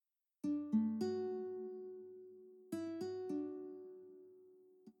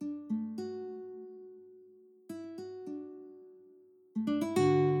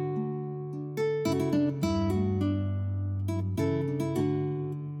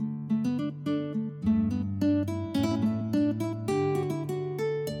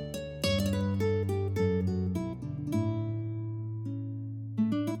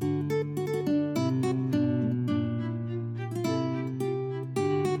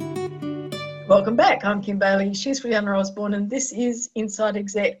Welcome back. I'm Kim Bailey. She's Brianna Osborne, and this is Inside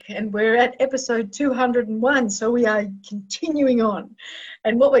Exec, and we're at episode 201. So we are continuing on,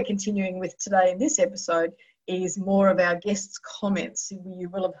 and what we're continuing with today in this episode is more of our guests' comments. You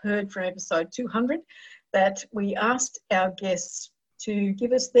will have heard from episode 200 that we asked our guests to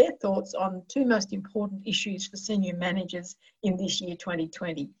give us their thoughts on two most important issues for senior managers in this year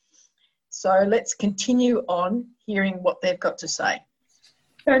 2020. So let's continue on hearing what they've got to say.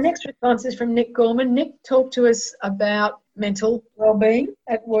 Our next response is from Nick Gorman. Nick talked to us about mental wellbeing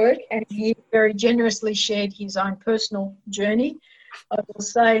at work, and he very generously shared his own personal journey. I will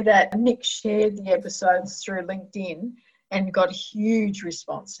say that Nick shared the episodes through LinkedIn and got a huge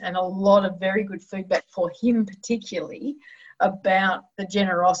response and a lot of very good feedback for him particularly about the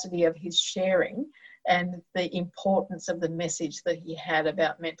generosity of his sharing and the importance of the message that he had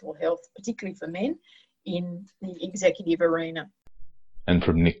about mental health, particularly for men in the executive arena. And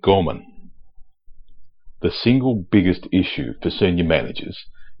from Nick Gorman, the single biggest issue for senior managers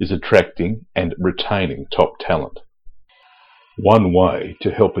is attracting and retaining top talent. One way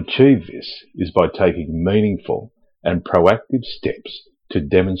to help achieve this is by taking meaningful and proactive steps to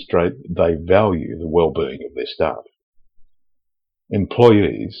demonstrate they value the well-being of their staff.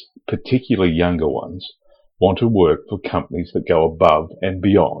 Employees, particularly younger ones, want to work for companies that go above and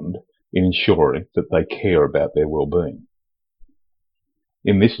beyond in ensuring that they care about their well-being.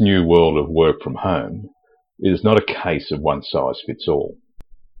 In this new world of work from home, it is not a case of one size fits all.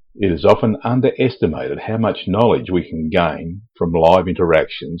 It is often underestimated how much knowledge we can gain from live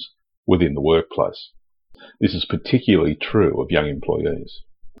interactions within the workplace. This is particularly true of young employees.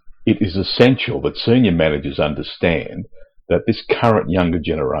 It is essential that senior managers understand that this current younger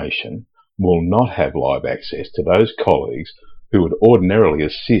generation will not have live access to those colleagues who would ordinarily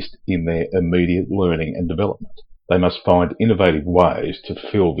assist in their immediate learning and development. They must find innovative ways to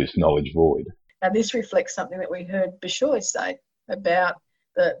fill this knowledge void. Now, this reflects something that we heard Bishoy say about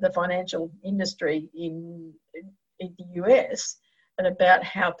the financial industry in the US and about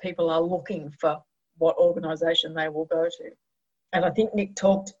how people are looking for what organisation they will go to. And I think Nick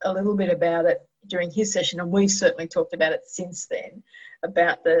talked a little bit about it during his session, and we've certainly talked about it since then,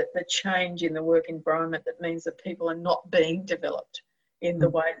 about the change in the work environment that means that people are not being developed in the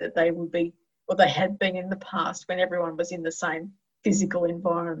way that they would be, or they had been in the past when everyone was in the same physical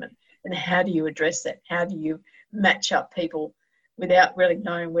environment. And how do you address that? How do you match up people without really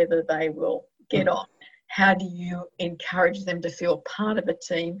knowing whether they will get on? How do you encourage them to feel part of a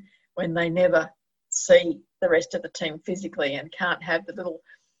team when they never see the rest of the team physically and can't have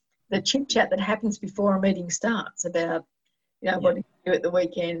the chit chat that happens before a meeting starts about, what do you do at the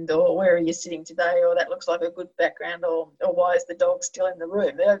weekend, or where are you sitting today, or that looks like a good background, or why is the dog still in the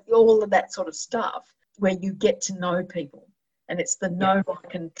room? All of that sort of stuff where you get to know people. And it's the know,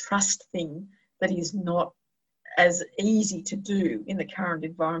 like, and trust thing that is not as easy to do in the current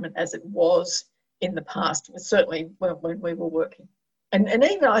environment as it was in the past, certainly when we were working. And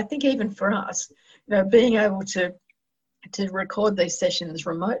even, I think even for us, being able to record these sessions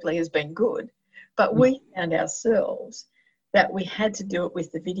remotely has been good. But we found ourselves that we had to do it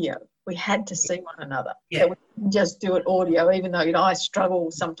with the video. We had to see one another. Yeah. So we didn't just do it audio, even though I struggle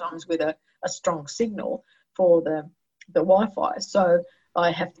sometimes with a strong signal for the Wi-Fi. So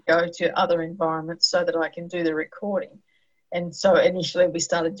I have to go to other environments so that I can do the recording. And so initially we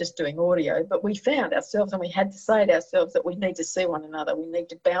started just doing audio, but we found ourselves, and we had to say to ourselves that we need to see one another. We need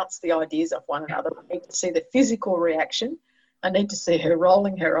to bounce the ideas off one another. We need to see the physical reaction. I need to see her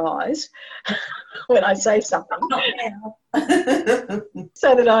rolling her eyes when I say something. Not now.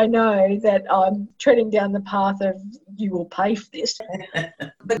 So that I know that I'm treading down the path of you will pay for this.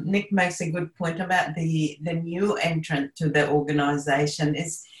 But Nick makes a good point about the new entrant to the organisation.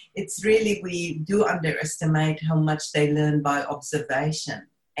 It's really, we do underestimate how much they learn by observation.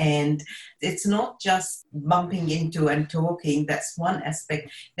 And it's not just bumping into and talking. That's one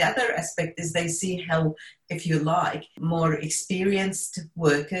aspect. The other aspect is they see how, if you like, more experienced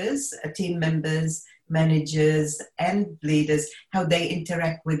workers, team members, managers and leaders, how they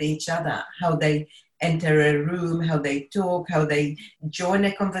interact with each other, how they enter a room, how they talk, how they join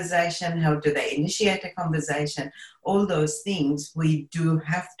a conversation, how do they initiate a conversation. All those things, we do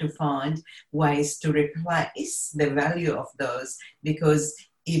have to find ways to replace the value of those, because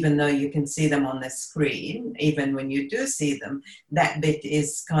even though you can see them on the screen, even when you do see them, that bit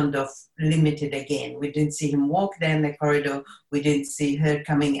is kind of limited again. We didn't see him walk down the corridor. We didn't see her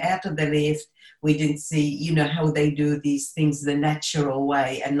coming out of the lift. We didn't see, how they do these things the natural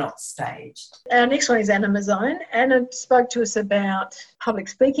way and not staged. Our next one is Anna Mazzone. Anna spoke to us about public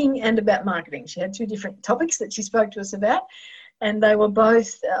speaking and about marketing. She had two different topics that she spoke to us about, and they were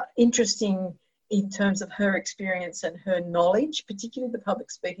both interesting in terms of her experience and her knowledge, particularly the public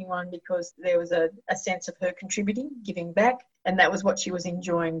speaking one, because there was a sense of her contributing, giving back, and that was what she was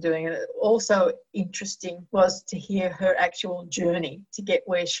enjoying doing. And also interesting was to hear her actual journey to get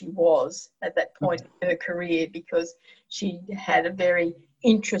where she was at that point in her career, because she had a very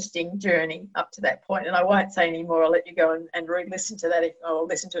interesting journey up to that point. And I won't say any more. I'll let you go and re-listen to that, or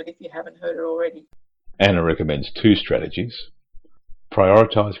listen to it if you haven't heard it already. Anna recommends 2 strategies.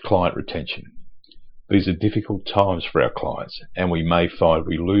 Prioritise client retention. These are difficult times for our clients, and we may find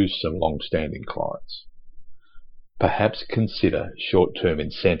we lose some long-standing clients. Perhaps consider short-term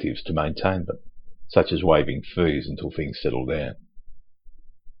incentives to maintain them, such as waiving fees until things settle down.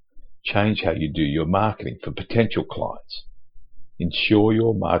 Change how you do your marketing for potential clients. Ensure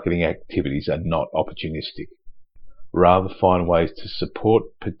your marketing activities are not opportunistic. Rather, find ways to support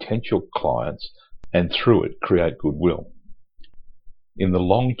potential clients and through it create goodwill. In the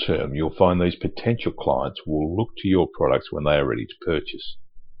long term, you'll find these potential clients will look to your products when they are ready to purchase.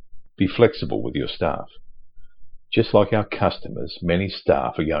 Be flexible with your staff. Just like our customers, many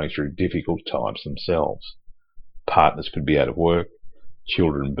staff are going through difficult times themselves. Partners could be out of work,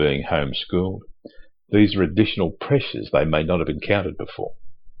 children being homeschooled. These are additional pressures they may not have encountered before.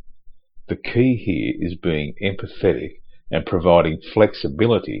 The key here is being empathetic and providing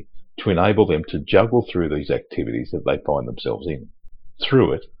flexibility to enable them to juggle through these activities that they find themselves in.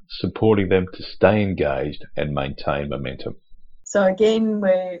 Through it, supporting them to stay engaged and maintain momentum. So again,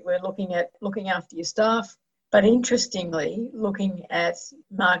 we're looking at looking after your staff, but interestingly, looking at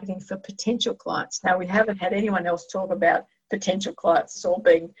marketing for potential clients. Now, we haven't had anyone else talk about potential clients. It's all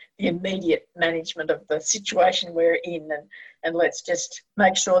being the immediate management of the situation we're in, and let's just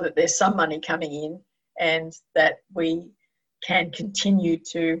make sure that there's some money coming in and that we can continue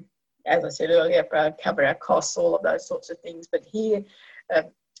to, as I said earlier, cover our costs, all of those sorts of things. But here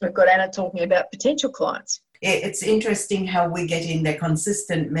we've got Anna talking about potential clients. It's interesting how we get in the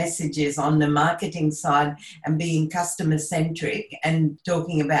consistent messages on the marketing side and being customer centric and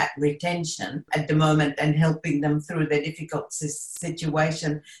talking about retention at the moment and helping them through the difficult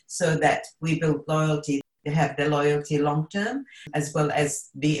situation so that we build loyalty, have the loyalty long term, as well as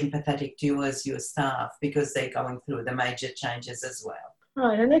be empathetic towards your staff because they're going through the major changes as well.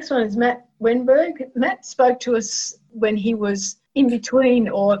 Right, the next one is Matt Wenberg. Matt spoke to us when he was in between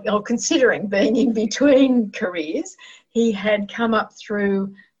or considering being in between careers. He had come up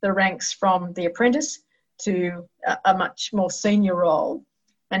through the ranks from the apprentice to a much more senior role.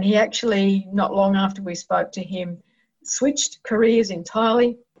 And he actually, not long after we spoke to him, switched careers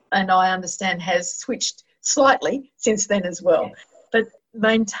entirely, and I understand has switched slightly since then as well, but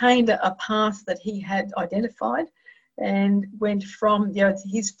maintained a path that he had identified and went from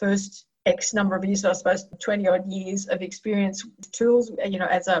his first X number of years, I suppose 20 odd years of experience with tools,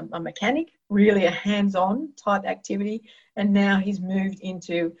 as a mechanic, really a hands-on type activity. And now he's moved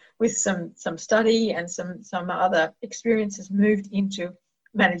into, with some study and some other experiences, moved into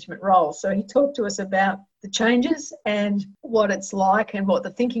management roles. So he talked to us about the changes and what it's like and what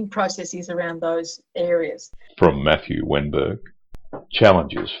the thinking process is around those areas. From Matthew Wenberg,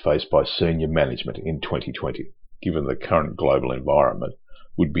 challenges faced by senior management in 2020, given the current global environment,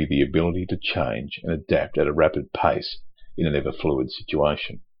 would be the ability to change and adapt at a rapid pace in an ever-fluid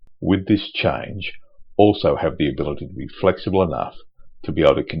situation. With this change, also have the ability to be flexible enough to be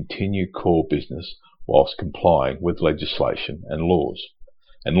able to continue core business whilst complying with legislation and laws,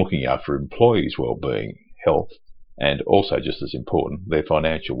 and looking after employees' well-being, health, and also, just as important, their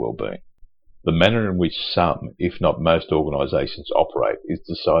financial well-being. The manner in which some, if not most organisations operate is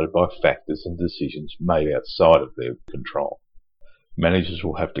decided by factors and decisions made outside of their control. Managers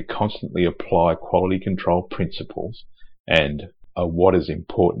will have to constantly apply quality control principles and a what is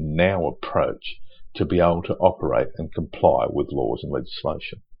important now approach to be able to operate and comply with laws and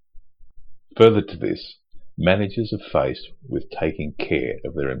legislation. Further to this, managers are faced with taking care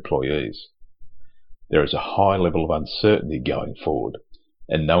of their employees. There is a high level of uncertainty going forward,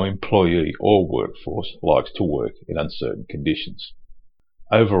 and no employee or workforce likes to work in uncertain conditions.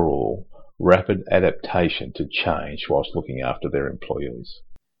 Overall, rapid adaptation to change whilst looking after their employees.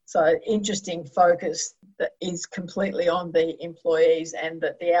 So interesting focus that is completely on the employees, and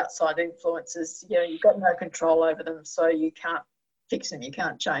that the outside influences, you've got no control over them, so you can't fix them, you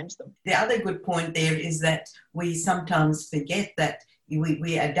can't change them. The other good point there is that we sometimes forget that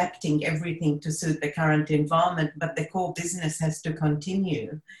we're adapting everything to suit the current environment, but the core business has to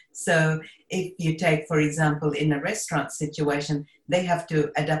continue. So if you take, for example, in a restaurant situation, they have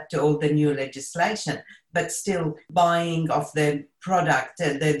to adapt to all the new legislation, but still buying of the product,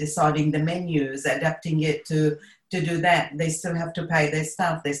 they're deciding the menus, adapting it to to do that, they still have to pay their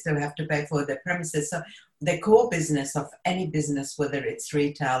staff, they still have to pay for their premises. So the core business of any business, whether it's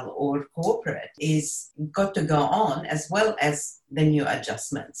retail or corporate, is got to go on, as well as the new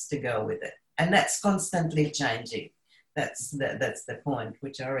adjustments to go with it. And that's constantly changing. That's the point,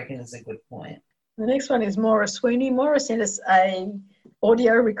 which I reckon is a good point. The next one is Maura Sweeney. Maura sent us a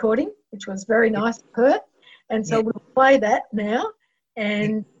audio recording, which was very nice of her. And so we'll play that now,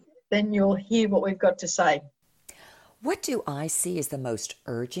 and then you'll hear what we've got to say. What do I see as the most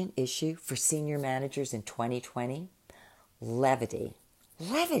urgent issue for senior managers in 2020? Levity.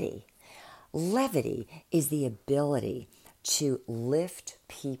 Levity. Levity is the ability to lift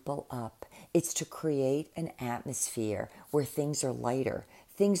people up. It's to create an atmosphere where things are lighter,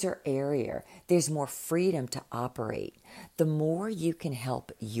 things are airier, there's more freedom to operate. The more you can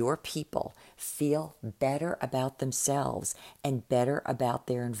help your people feel better about themselves and better about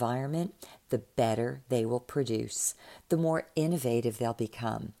their environment, the better they will produce, the more innovative they'll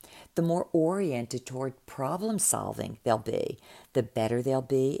become, the more oriented toward problem solving they'll be, the better they'll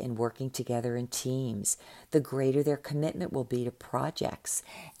be in working together in teams, the greater their commitment will be to projects,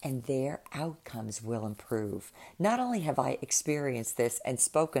 and their outcomes will improve. Not only have I experienced this and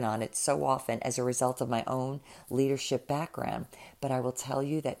spoken on it so often as a result of my own leadership background, but I will tell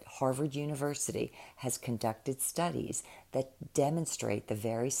you that Harvard University has conducted studies that demonstrate the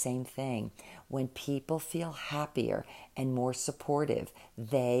very same thing. When people feel happier and more supportive,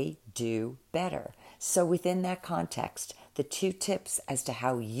 they do better. So within that context, the 2 tips as to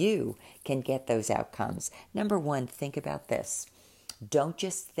how you can get those outcomes. Number 1, think about this. Don't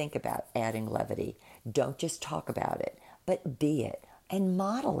just think about adding levity. Don't just talk about it, but be it and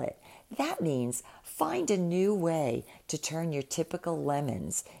model it. That means find a new way to turn your typical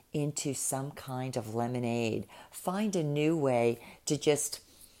lemons into some kind of lemonade. Find a new way to just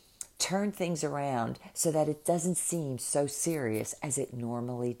turn things around so that it doesn't seem so serious as it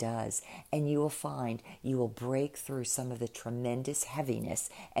normally does. And you will find you will break through some of the tremendous heaviness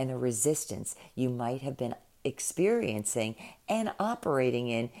and the resistance you might have been experiencing and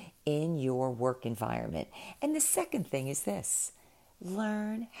operating in your work environment. And the second thing is this: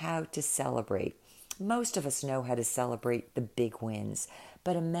 learn how to celebrate. Most of us know how to celebrate the big wins,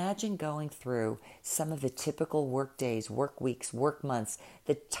 but imagine going through some of the typical work days, work weeks, work months,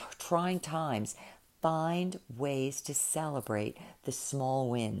 the trying times. Find ways to celebrate the small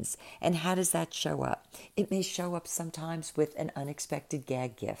wins. And how does that show up? It may show up sometimes with an unexpected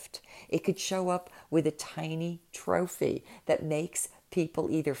gag gift. It could show up with a tiny trophy that makes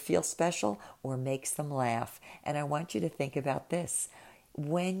people either feel special or makes them laugh. And I want you to think about this.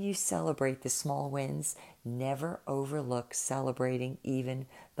 When you celebrate the small wins, never overlook celebrating even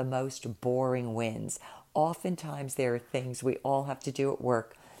the most boring wins. Oftentimes there are things we all have to do at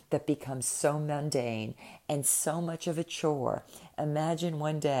work that become so mundane and so much of a chore. Imagine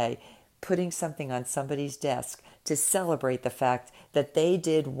one day putting something on somebody's desk to celebrate the fact that they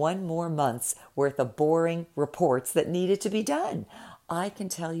did 1 more month's worth of boring reports that needed to be done. I can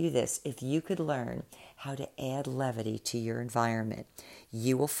tell you this: if you could learn how to add levity to your environment,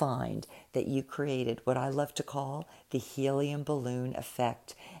 you will find that you created what I love to call the helium balloon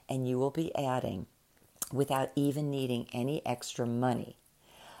effect, and you will be adding, without even needing any extra money,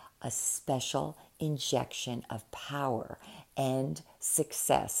 a special injection of power and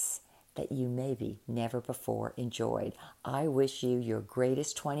success that you maybe never before enjoyed. I wish you your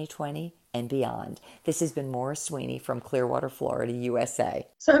greatest 2020 and beyond. This has been Maura Sweeney from Clearwater, Florida, USA.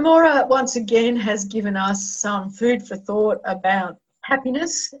 So Maura once again has given us some food for thought about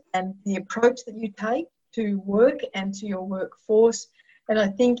happiness and the approach that you take to work and to your workforce. And I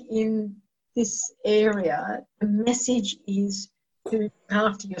think in this area, the message is to look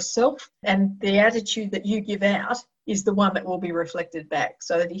after yourself, and the attitude that you give out is the one that will be reflected back.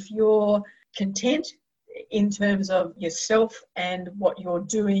 So that if you're content in terms of yourself and what you're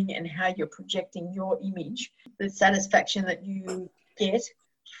doing and how you're projecting your image, the satisfaction that you get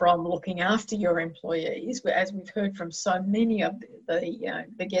from looking after your employees, as we've heard from so many of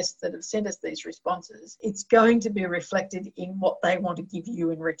the guests that have sent us these responses, it's going to be reflected in what they want to give you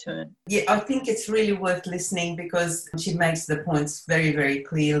in return. Yeah, I think it's really worth listening because she makes the points very, very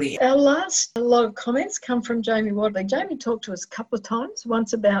clearly. Our last lot of comments come from Jamie Wadley. Jamie talked to us a couple of times,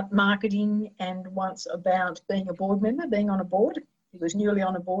 once about marketing and once about being a board member, being on a board. He was newly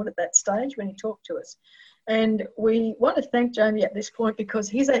on a board at that stage when he talked to us. And we want to thank Jamie at this point because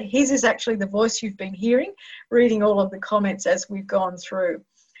his is actually the voice you've been hearing, reading all of the comments as we've gone through.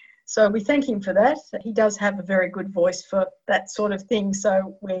 So we thank him for that. He does have a very good voice for that sort of thing.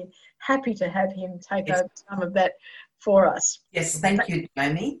 So we're happy to have him take over some of that for us. Yes, thank you,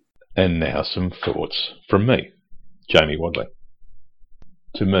 Jamie. And now some thoughts from me. Jamie Wadley.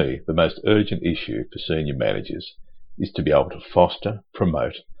 To me, the most urgent issue for senior managers is to be able to foster,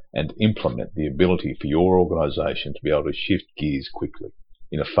 promote and implement the ability for your organisation to be able to shift gears quickly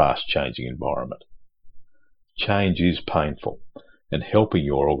in a fast-changing environment. Change is painful, and helping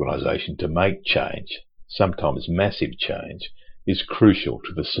your organisation to make change, sometimes massive change, is crucial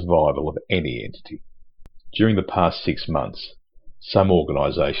to the survival of any entity. During the past 6 months, some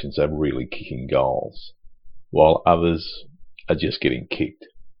organisations are really kicking goals, while others are just getting kicked.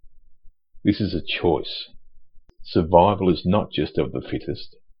 This is a choice. Survival is not just of the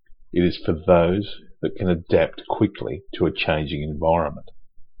fittest, it is for those that can adapt quickly to a changing environment.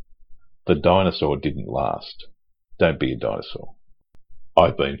 The dinosaur didn't last. Don't be a dinosaur.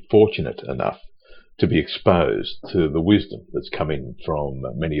 I've been fortunate enough to be exposed to the wisdom that's coming from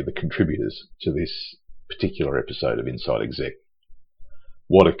many of the contributors to this particular episode of Inside Exec.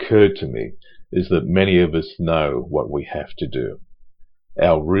 What occurred to me is that many of us know what we have to do.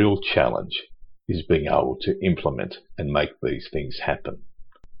 Our real challenge is being able to implement and make these things happen.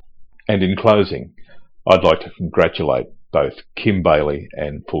 And in closing, I'd like to congratulate both Kim Bailey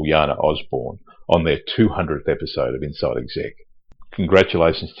and Fuliana Osborne on their 200th episode of Inside Exec.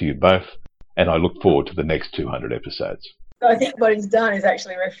 Congratulations to you both, and I look forward to the next 200 episodes. I think what he's done is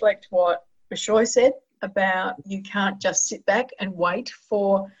actually reflect what Bishoy said about you can't just sit back and wait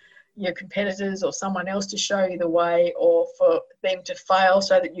for your competitors or someone else to show you the way or for them to fail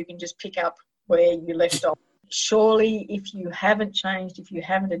so that you can just pick up where you left off. Surely, if you haven't changed, if you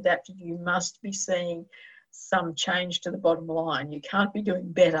haven't adapted, you must be seeing some change to the bottom line. You can't be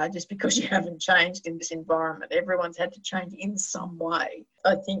doing better just because you haven't changed in this environment. Everyone's had to change in some way.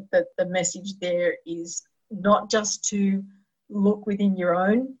 I think that the message there is not just to look within your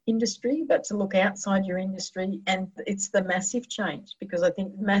own industry, but to look outside your industry. And it's the massive change, because I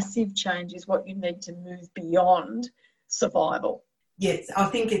think massive change is what you need to move beyond survival. Yes, I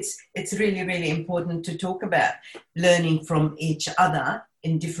think it's really, really important to talk about learning from each other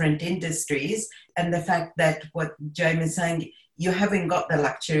in different industries, and the fact that what Jamie is saying, you haven't got the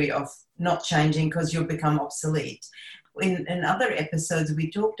luxury of not changing because you'll become obsolete. In other episodes,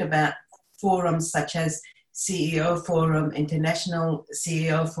 we talked about forums such as CEO Forum, International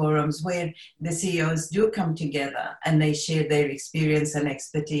CEO Forums, where the CEOs do come together and they share their experience and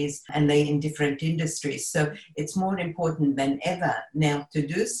expertise, and they in different industries. So it's more important than ever now to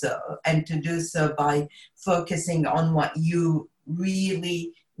do so, and to do so by focusing on what you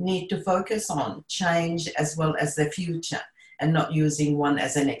really need to focus on, change as well as the future, and not using one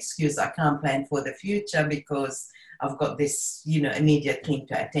as an excuse. I can't plan for the future because I've got this, immediate thing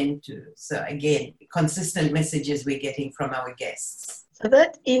to attend to. So again, consistent messages we're getting from our guests. So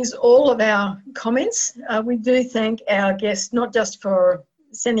that is all of our comments. We do thank our guests, not just for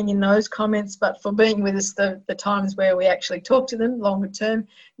sending in those comments, but for being with us the times where we actually talk to them longer term.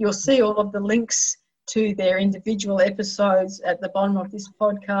 You'll see all of the links to their individual episodes at the bottom of this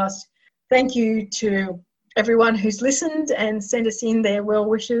podcast. Thank you to everyone who's listened and sent us in their well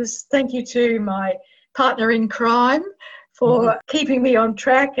wishes. Thank you to my partner in crime for keeping me on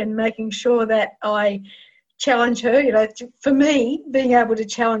track and making sure that I challenge her. For me, being able to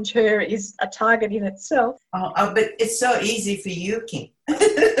challenge her is a target in itself. But it's so easy for you, Kim.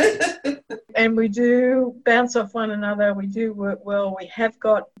 And we do bounce off one another. We do work well. We have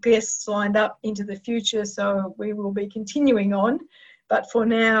got guests lined up into the future, so we will be continuing on. But for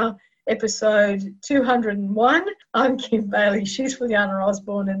now, episode 201, I'm Kim Bailey. She's Fuliana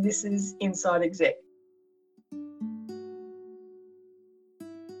Osborne, and this is Inside Exec.